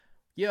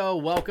Yo,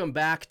 welcome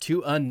back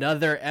to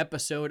another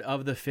episode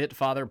of the Fit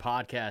Father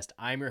Podcast.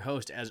 I'm your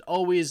host, as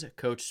always,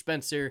 Coach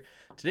Spencer.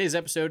 Today's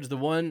episode is the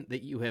one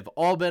that you have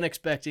all been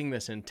expecting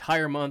this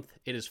entire month.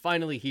 It is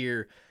finally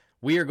here.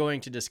 We are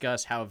going to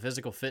discuss how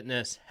physical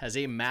fitness has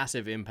a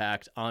massive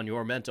impact on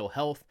your mental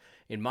health,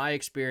 in my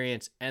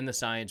experience, and the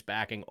science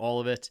backing all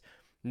of it.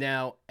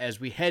 Now, as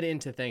we head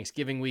into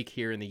Thanksgiving week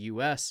here in the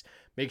US,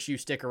 make sure you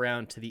stick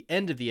around to the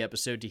end of the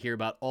episode to hear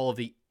about all of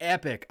the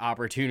epic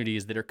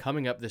opportunities that are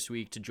coming up this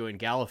week to join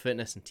Gala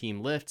Fitness and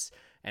Team Lifts,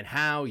 and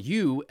how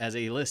you, as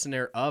a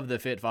listener of the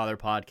Fit Father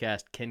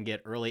Podcast, can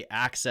get early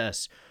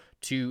access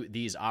to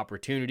these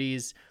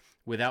opportunities.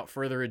 Without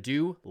further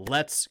ado,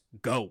 let's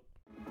go.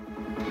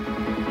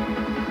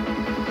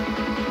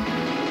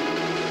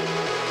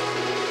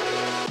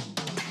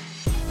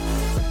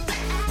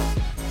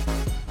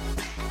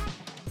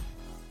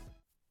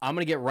 I'm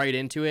going to get right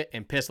into it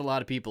and piss a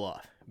lot of people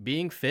off.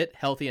 Being fit,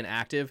 healthy, and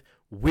active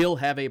will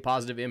have a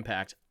positive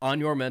impact on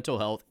your mental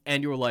health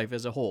and your life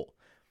as a whole.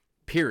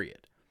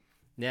 Period.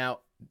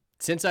 Now,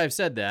 since I've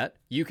said that,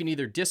 you can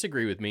either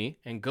disagree with me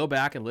and go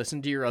back and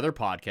listen to your other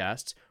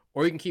podcasts,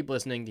 or you can keep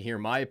listening to hear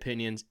my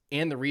opinions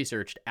and the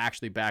research to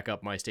actually back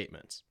up my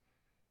statements.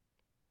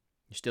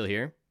 You still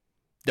here?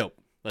 Dope.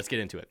 Let's get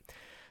into it.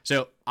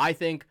 So, I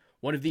think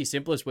one of the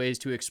simplest ways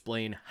to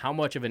explain how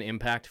much of an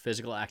impact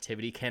physical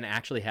activity can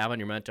actually have on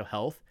your mental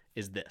health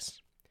is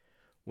this.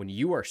 When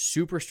you are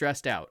super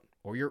stressed out,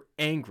 or you're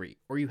angry,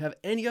 or you have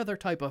any other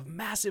type of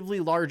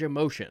massively large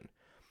emotion,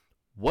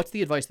 what's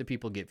the advice that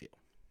people give you?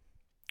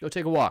 Go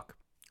take a walk.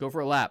 Go for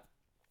a lap.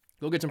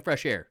 Go get some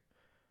fresh air.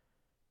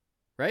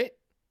 Right?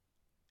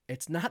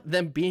 It's not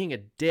them being a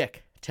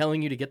dick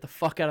telling you to get the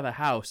fuck out of the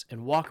house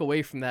and walk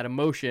away from that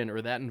emotion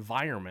or that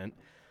environment.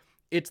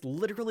 It's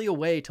literally a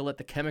way to let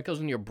the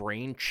chemicals in your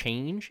brain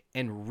change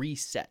and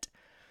reset.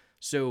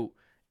 So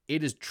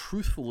it is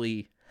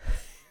truthfully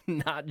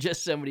not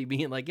just somebody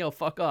being like, yo,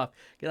 fuck off,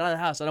 get out of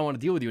the house, I don't want to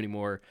deal with you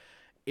anymore.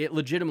 It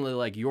legitimately,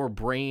 like, your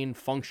brain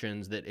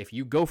functions that if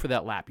you go for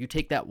that lap, you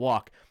take that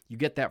walk, you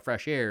get that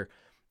fresh air,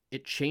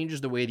 it changes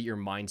the way that your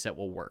mindset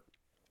will work.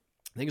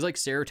 Things like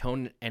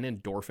serotonin and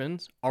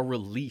endorphins are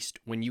released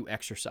when you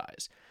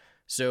exercise.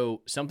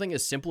 So something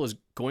as simple as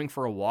going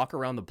for a walk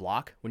around the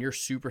block when you're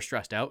super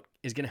stressed out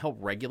is going to help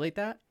regulate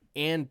that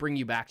and bring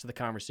you back to the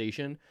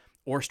conversation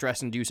or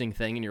stress-inducing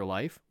thing in your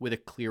life with a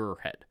clearer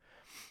head.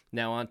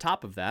 Now, on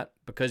top of that,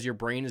 because your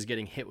brain is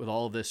getting hit with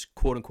all of this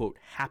quote-unquote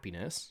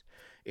happiness,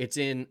 it's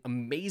an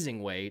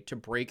amazing way to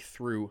break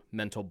through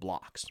mental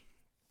blocks.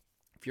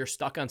 If you're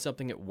stuck on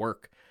something at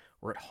work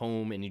or at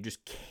home and you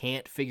just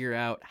can't figure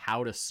out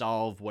how to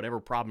solve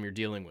whatever problem you're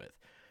dealing with,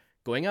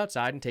 going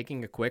outside and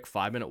taking a quick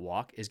 5-minute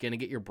walk is going to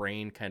get your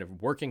brain kind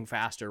of working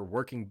faster,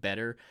 working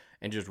better,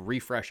 and just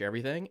refresh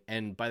everything.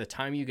 And by the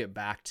time you get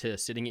back to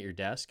sitting at your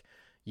desk,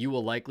 you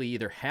will likely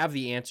either have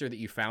the answer that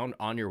you found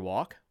on your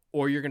walk,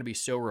 or you're going to be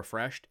so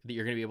refreshed that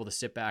you're going to be able to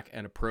sit back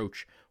and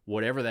approach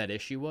whatever that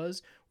issue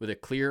was with a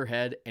clearer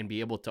head and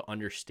be able to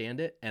understand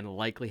it and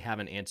likely have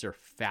an answer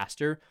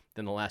faster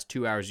than the last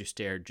 2 hours you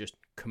stared, just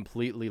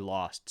completely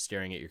lost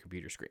staring at your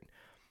computer screen.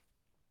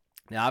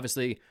 Now,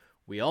 obviously,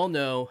 we all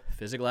know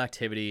physical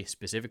activity,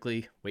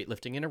 specifically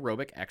weightlifting and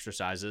aerobic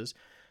exercises,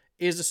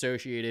 is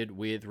associated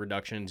with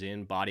reductions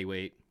in body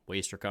weight,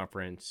 waist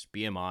circumference,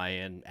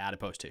 BMI, and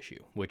adipose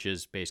tissue, which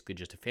is basically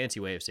just a fancy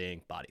way of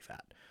saying body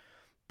fat.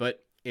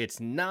 But it's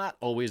not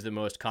always the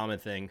most common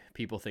thing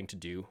people think to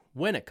do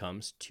when it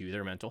comes to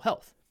their mental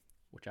health,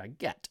 which I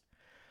get.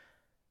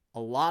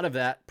 A lot of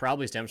that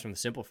probably stems from the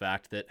simple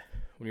fact that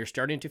when you're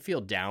starting to feel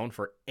down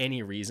for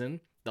any reason,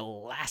 the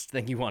last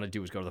thing you want to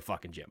do is go to the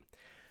fucking gym.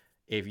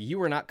 If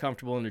you are not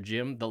comfortable in the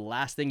gym, the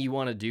last thing you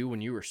want to do when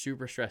you are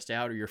super stressed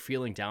out or you're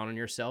feeling down on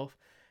yourself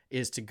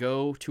is to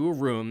go to a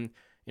room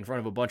in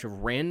front of a bunch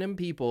of random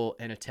people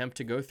and attempt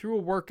to go through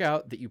a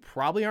workout that you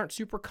probably aren't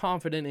super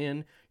confident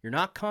in, you're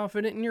not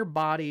confident in your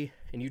body,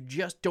 and you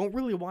just don't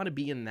really want to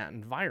be in that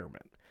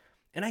environment.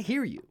 And I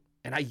hear you,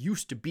 and I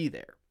used to be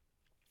there.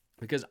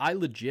 Because I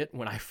legit,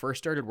 when I first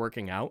started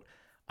working out,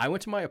 I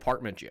went to my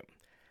apartment gym,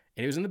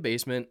 and it was in the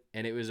basement,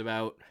 and it was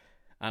about,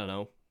 I don't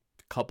know,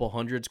 a couple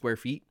 100 square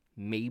feet.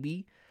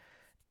 Maybe.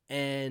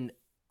 And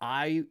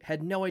I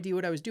had no idea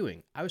what I was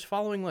doing. I was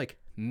following like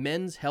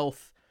Men's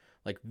Health,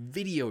 like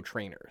video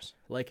trainers,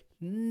 like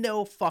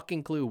no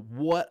fucking clue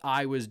what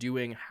I was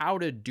doing, how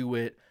to do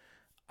it.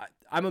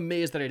 I'm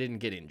amazed that I didn't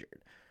get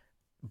injured.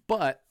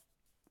 But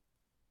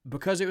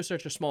because it was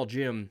such a small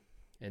gym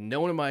and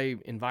no one in my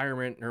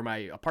environment or my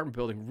apartment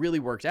building really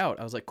worked out,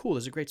 I was like, cool,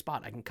 this is a great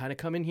spot. I can kind of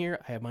come in here.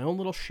 I have my own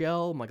little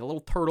shell. I'm like a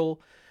little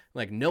turtle.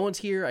 Like no one's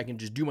here. I can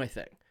just do my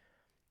thing.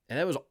 And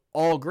that was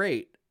all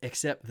great,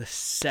 except the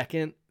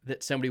second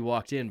that somebody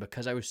walked in,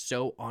 because I was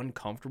so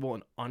uncomfortable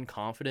and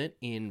unconfident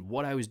in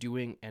what I was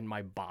doing and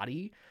my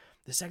body,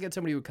 the second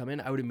somebody would come in,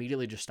 I would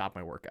immediately just stop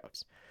my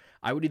workouts.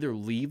 I would either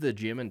leave the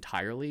gym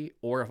entirely,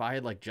 or if I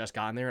had like just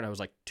gotten there and I was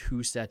like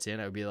 2 sets in,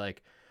 I would be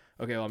like,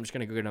 okay, well, I'm just going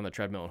to go get on the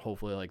treadmill and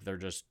hopefully like they're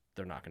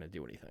not going to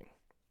do anything.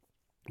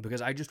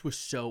 Because I just was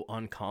so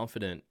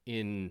unconfident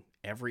in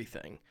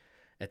everything.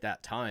 at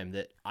that time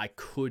that I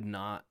could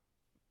not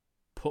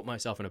put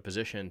myself in a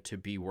position to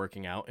be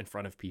working out in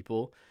front of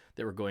people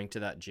that were going to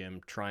that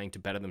gym trying to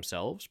better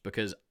themselves,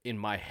 because in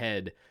my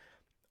head,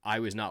 I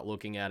was not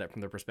looking at it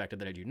from the perspective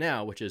that I do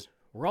now, which is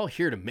we're all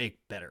here to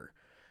make better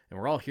and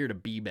we're all here to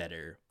be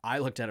better. I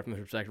looked at it from the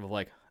perspective of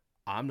like,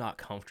 I'm not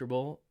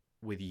comfortable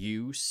with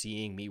you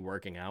seeing me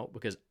working out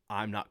because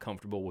I'm not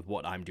comfortable with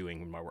what I'm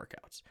doing in my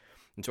workouts.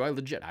 And so I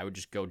would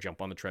just go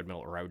jump on the treadmill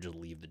or I would just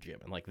leave the gym.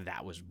 And like,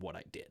 that was what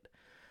I did.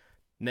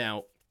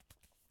 Now,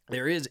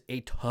 there is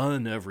a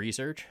ton of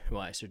research.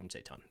 Well, I shouldn't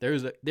say ton.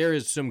 There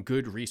is some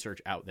good research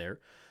out there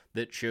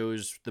that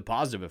shows the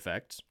positive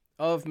effects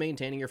of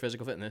maintaining your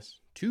physical fitness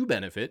to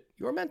benefit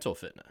your mental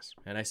fitness.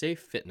 And I say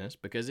fitness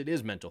because it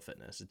is mental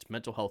fitness. It's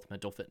mental health,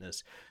 mental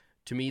fitness.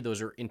 To me,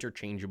 those are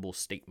interchangeable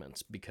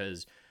statements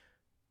because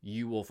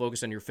you will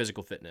focus on your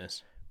physical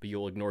fitness, but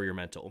you'll ignore your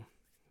mental.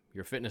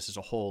 Your fitness as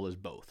a whole is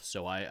both.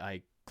 So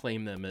I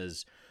claim them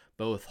as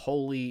both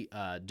wholly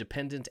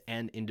dependent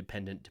and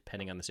independent,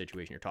 depending on the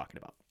situation you're talking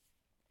about.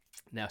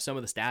 Now, some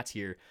of the stats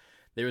here,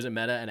 there was a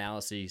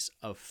meta-analysis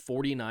of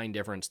 49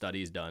 different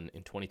studies done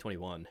in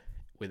 2021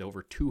 with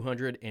over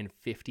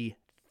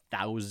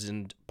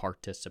 250,000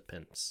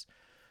 participants.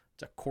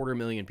 It's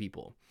 250,000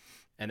 people.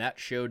 And that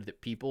showed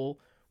that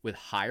people with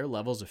higher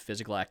levels of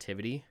physical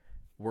activity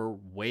were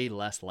way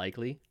less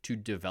likely to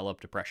develop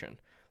depression,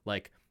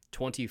 like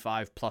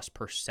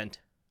 25+%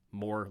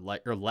 more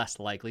or less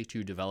likely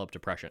to develop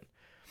depression.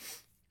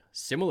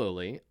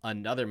 Similarly,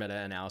 another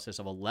meta-analysis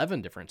of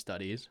 11 different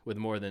studies with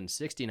more than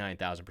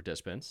 69,000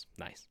 participants,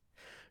 nice,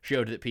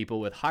 showed that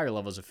people with higher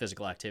levels of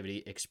physical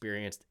activity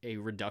experienced a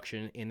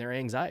reduction in their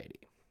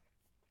anxiety.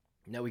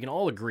 Now, we can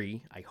all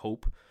agree, I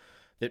hope,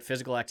 that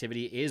physical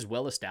activity is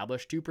well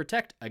established to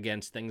protect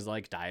against things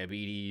like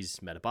diabetes,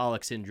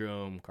 metabolic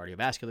syndrome,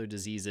 cardiovascular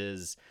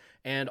diseases,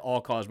 and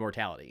all-cause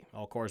mortality.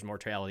 All-cause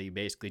mortality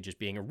basically just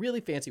being a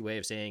really fancy way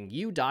of saying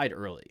you died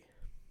early.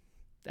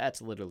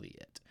 That's literally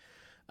it.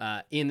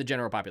 In the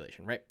general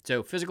population, right?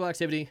 So physical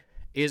activity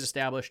is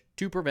established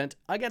to prevent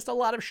against a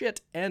lot of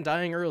shit and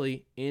dying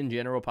early in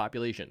general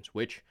populations,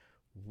 which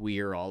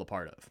we're all a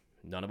part of.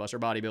 None of us are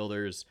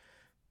bodybuilders,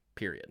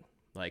 period.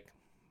 Like,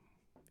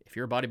 if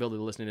you're a bodybuilder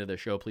listening to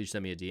this show, please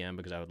send me a DM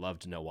because I would love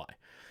to know why.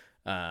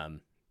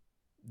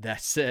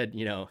 That said,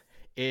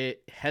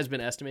 it has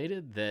been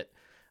estimated that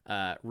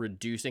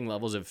reducing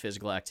levels of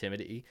physical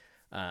activity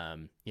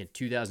in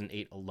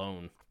 2008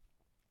 alone,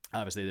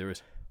 obviously there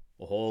was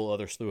a whole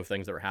other slew of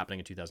things that were happening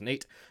in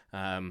 2008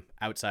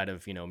 outside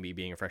of, me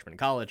being a freshman in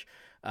college.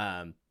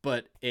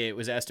 But it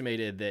was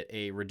estimated that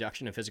a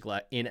reduction in physical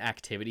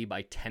inactivity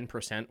by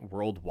 10%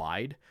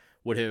 worldwide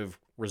would have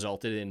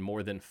resulted in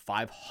more than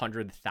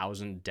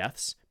 500,000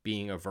 deaths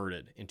being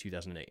averted in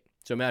 2008.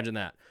 So imagine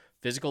that.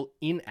 Physical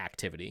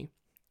inactivity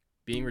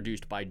being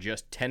reduced by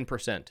just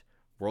 10%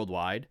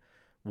 worldwide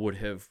would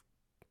have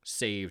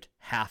saved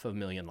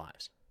 500,000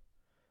 lives.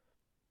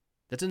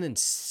 That's an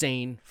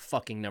insane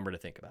fucking number to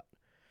think about.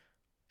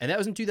 And that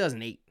was in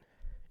 2008. Can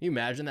you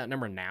imagine that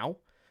number now?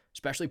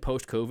 Especially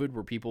post-COVID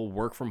where people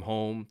work from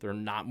home, they're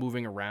not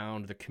moving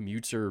around, the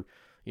commutes are,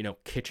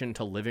 kitchen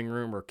to living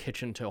room or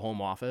kitchen to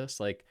home office.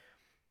 Like,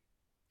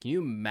 can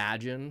you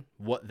imagine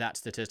what that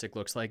statistic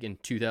looks like in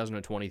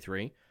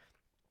 2023?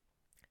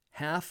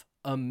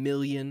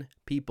 500,000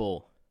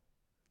 people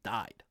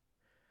died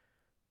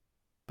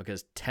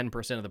because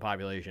 10% of the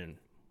population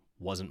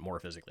wasn't more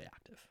physically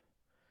active.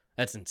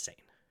 That's insane.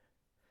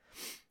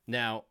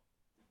 Now,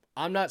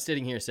 I'm not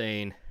sitting here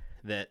saying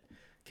that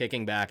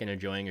kicking back and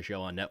enjoying a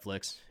show on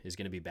Netflix is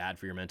going to be bad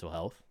for your mental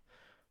health.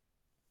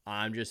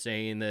 I'm just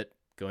saying that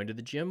going to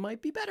the gym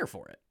might be better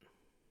for it.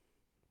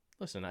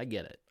 Listen, I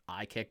get it.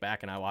 I kick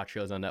back and I watch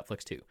shows on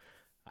Netflix too.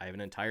 I have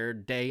an entire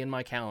day in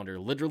my calendar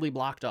literally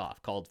blocked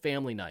off called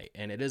Family Night,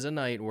 and it is a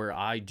night where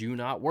I do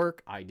not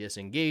work, I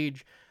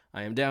disengage,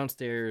 I am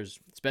downstairs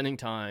spending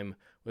time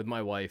with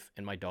my wife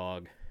and my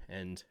dog,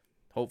 and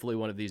hopefully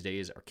one of these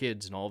days our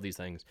kids and all of these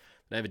things.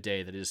 I have a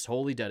day that is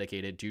wholly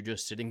dedicated to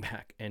just sitting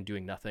back and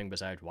doing nothing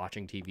besides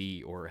watching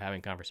TV or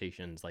having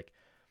conversations. Like,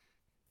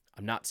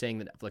 I'm not saying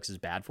that Netflix is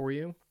bad for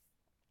you.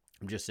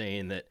 I'm just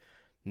saying that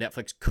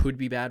Netflix could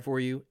be bad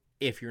for you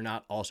if you're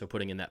not also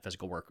putting in that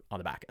physical work on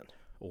the back end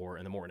or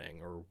in the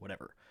morning or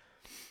whatever.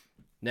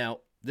 Now,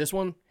 this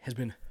one has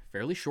been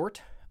fairly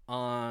short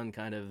on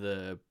kind of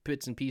the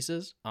bits and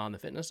pieces on the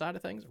fitness side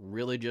of things,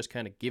 really just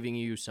kind of giving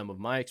you some of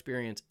my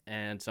experience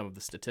and some of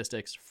the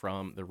statistics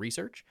from the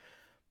research.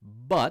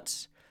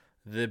 But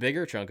the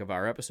bigger chunk of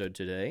our episode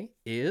today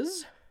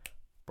is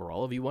for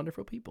all of you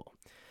wonderful people.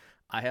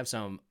 I have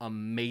some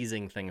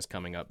amazing things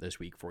coming up this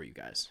week for you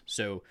guys.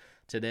 So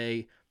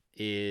today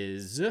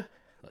is,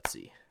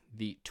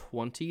 the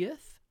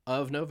 20th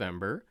of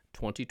November,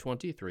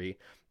 2023.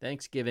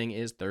 Thanksgiving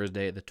is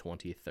Thursday, the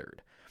 23rd.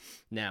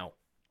 Now,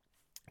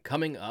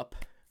 coming up,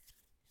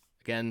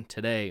 again,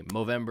 today,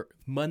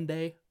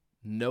 Monday,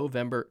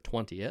 November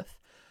 20th,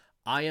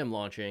 I am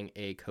launching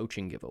a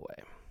coaching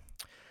giveaway.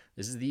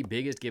 This is the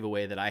biggest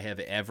giveaway that I have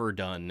ever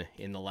done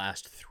in the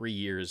last 3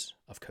 years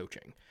of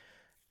coaching.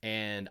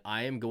 and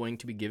I am going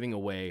to be giving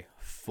away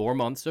 4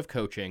 months of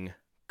coaching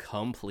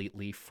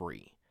completely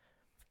free,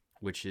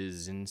 which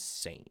is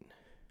insane.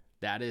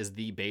 That is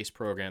the base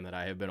program that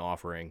I have been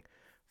offering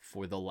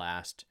for the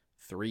last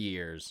 3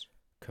 years,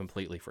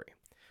 completely free.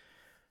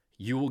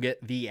 You will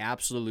get the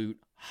absolute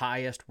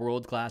highest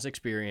world-class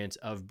experience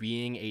of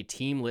being a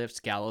Team Lifts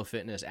Gallo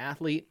Fitness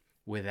athlete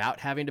without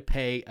having to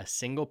pay a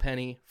single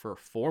penny for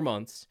 4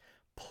 months.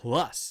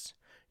 Plus,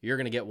 you're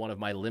going to get one of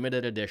my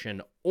limited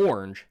edition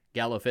orange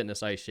Gallo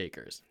Fitness ice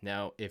shakers.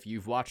 Now, if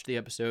you've watched the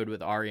episode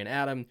with Ari and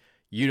Adam,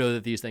 you know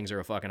that these things are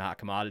a fucking hot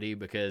commodity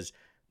because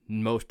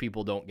most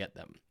people don't get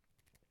them.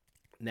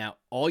 Now,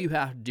 all you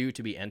have to do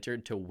to be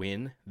entered to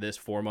win this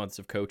 4 months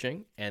of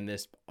coaching and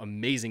this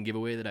amazing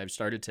giveaway that I've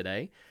started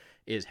today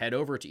is head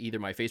over to either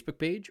my Facebook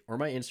page or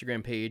my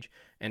Instagram page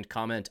and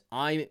comment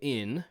 "I'm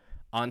in"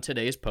 on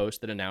today's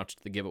post that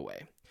announced the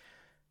giveaway.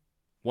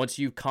 Once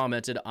you've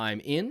commented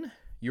 "I'm in,"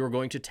 you're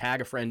going to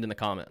tag a friend in the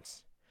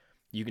comments.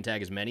 You can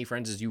tag as many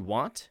friends as you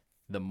want.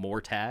 The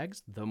more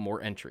tags, the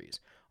more entries.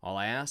 All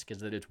I ask is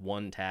that it's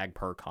 1 tag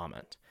per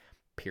comment,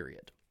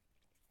 period.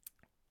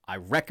 I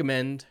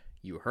recommend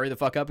you hurry the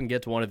fuck up and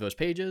get to one of those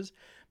pages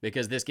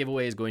because this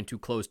giveaway is going to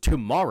close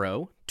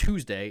tomorrow,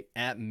 Tuesday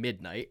at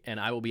midnight, and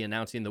I will be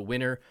announcing the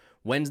winner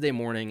Wednesday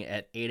morning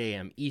at 8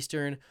 a.m.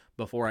 Eastern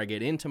before I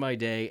get into my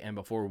day and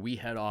before we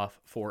head off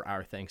for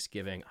our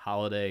Thanksgiving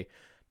holiday.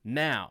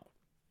 Now,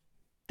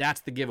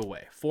 that's the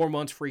giveaway. 4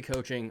 months free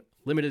coaching,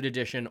 limited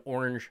edition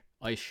orange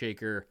ice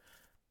shaker.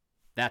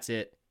 That's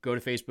it. Go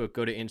to Facebook,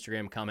 go to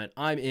Instagram, comment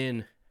 "I'm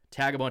in,"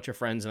 tag a bunch of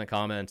friends in the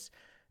comments,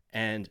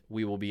 and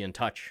we will be in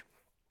touch.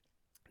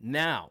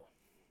 Now,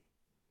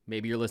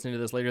 maybe you're listening to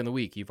this later in the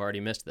week. You've already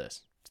missed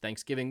this. It's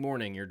Thanksgiving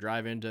morning. You're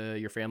driving to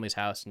your family's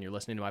house and you're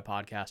listening to my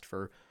podcast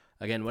for,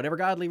 again, whatever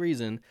godly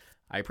reason.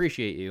 I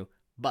appreciate you.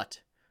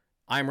 But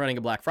I'm running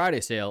a Black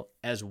Friday sale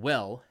as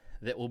well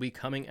that will be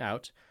coming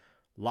out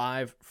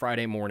live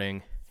Friday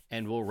morning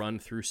and will run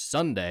through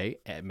Sunday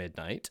at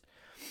midnight.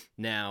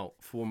 Now,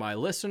 for my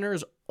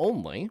listeners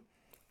only,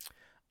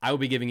 I will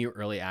be giving you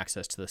early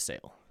access to the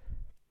sale.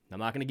 I'm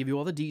not going to give you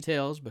all the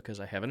details because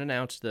I haven't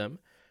announced them.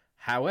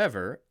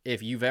 However,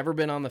 if you've ever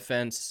been on the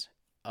fence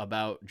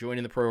about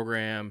joining the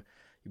program,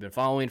 you've been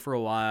following for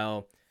a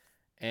while,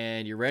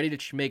 and you're ready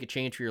to make a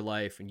change for your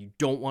life, and you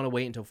don't want to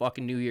wait until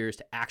fucking New Year's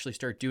to actually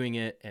start doing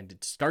it and to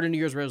start a New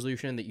Year's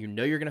resolution that you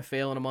know you're going to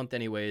fail in a month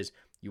anyways,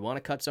 you want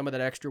to cut some of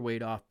that extra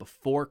weight off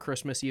before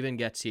Christmas even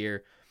gets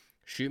here,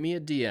 shoot me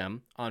a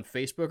DM on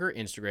Facebook or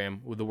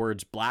Instagram with the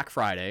words Black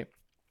Friday,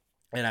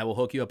 and I will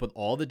hook you up with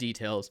all the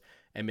details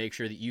and make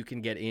sure that you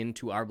can get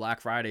into our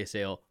Black Friday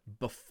sale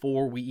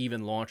before we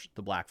even launch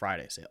the Black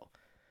Friday sale.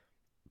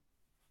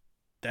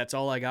 That's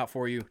all I got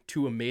for you.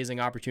 2 amazing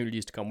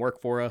opportunities to come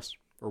work for us,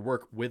 or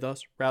work with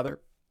us,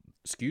 rather.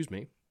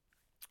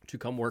 To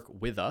come work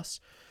with us.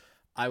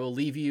 I will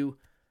leave you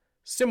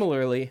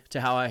similarly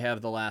to how I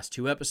have the last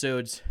 2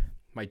 episodes.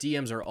 My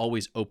DMs are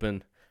always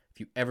open.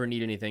 If you ever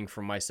need anything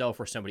from myself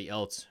or somebody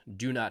else,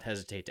 do not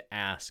hesitate to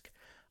ask.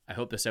 I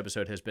hope this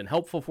episode has been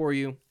helpful for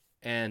you,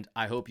 and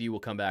I hope you will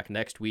come back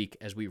next week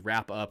as we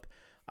wrap up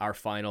our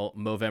final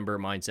Movember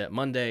Mindset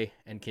Monday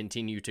and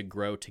continue to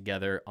grow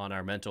together on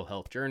our mental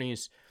health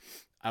journeys.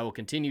 I will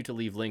continue to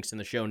leave links in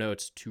the show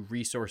notes to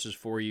resources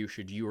for you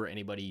should you or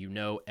anybody you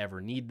know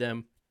ever need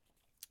them.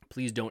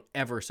 Please don't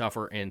ever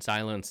suffer in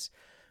silence.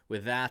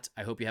 With that,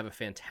 I hope you have a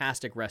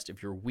fantastic rest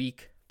of your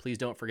week. Please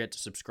don't forget to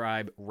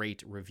subscribe,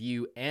 rate,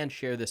 review, and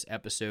share this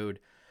episode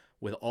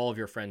with all of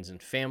your friends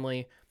and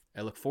family.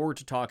 I look forward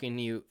to talking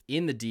to you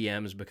in the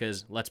DMs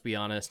because, let's be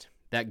honest,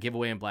 that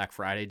giveaway and Black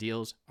Friday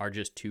deals are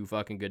just too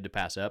fucking good to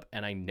pass up,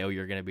 and I know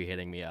you're going to be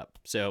hitting me up.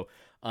 So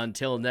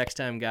until next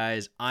time,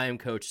 guys, I am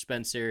Coach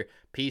Spencer.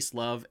 Peace,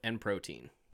 love, and protein.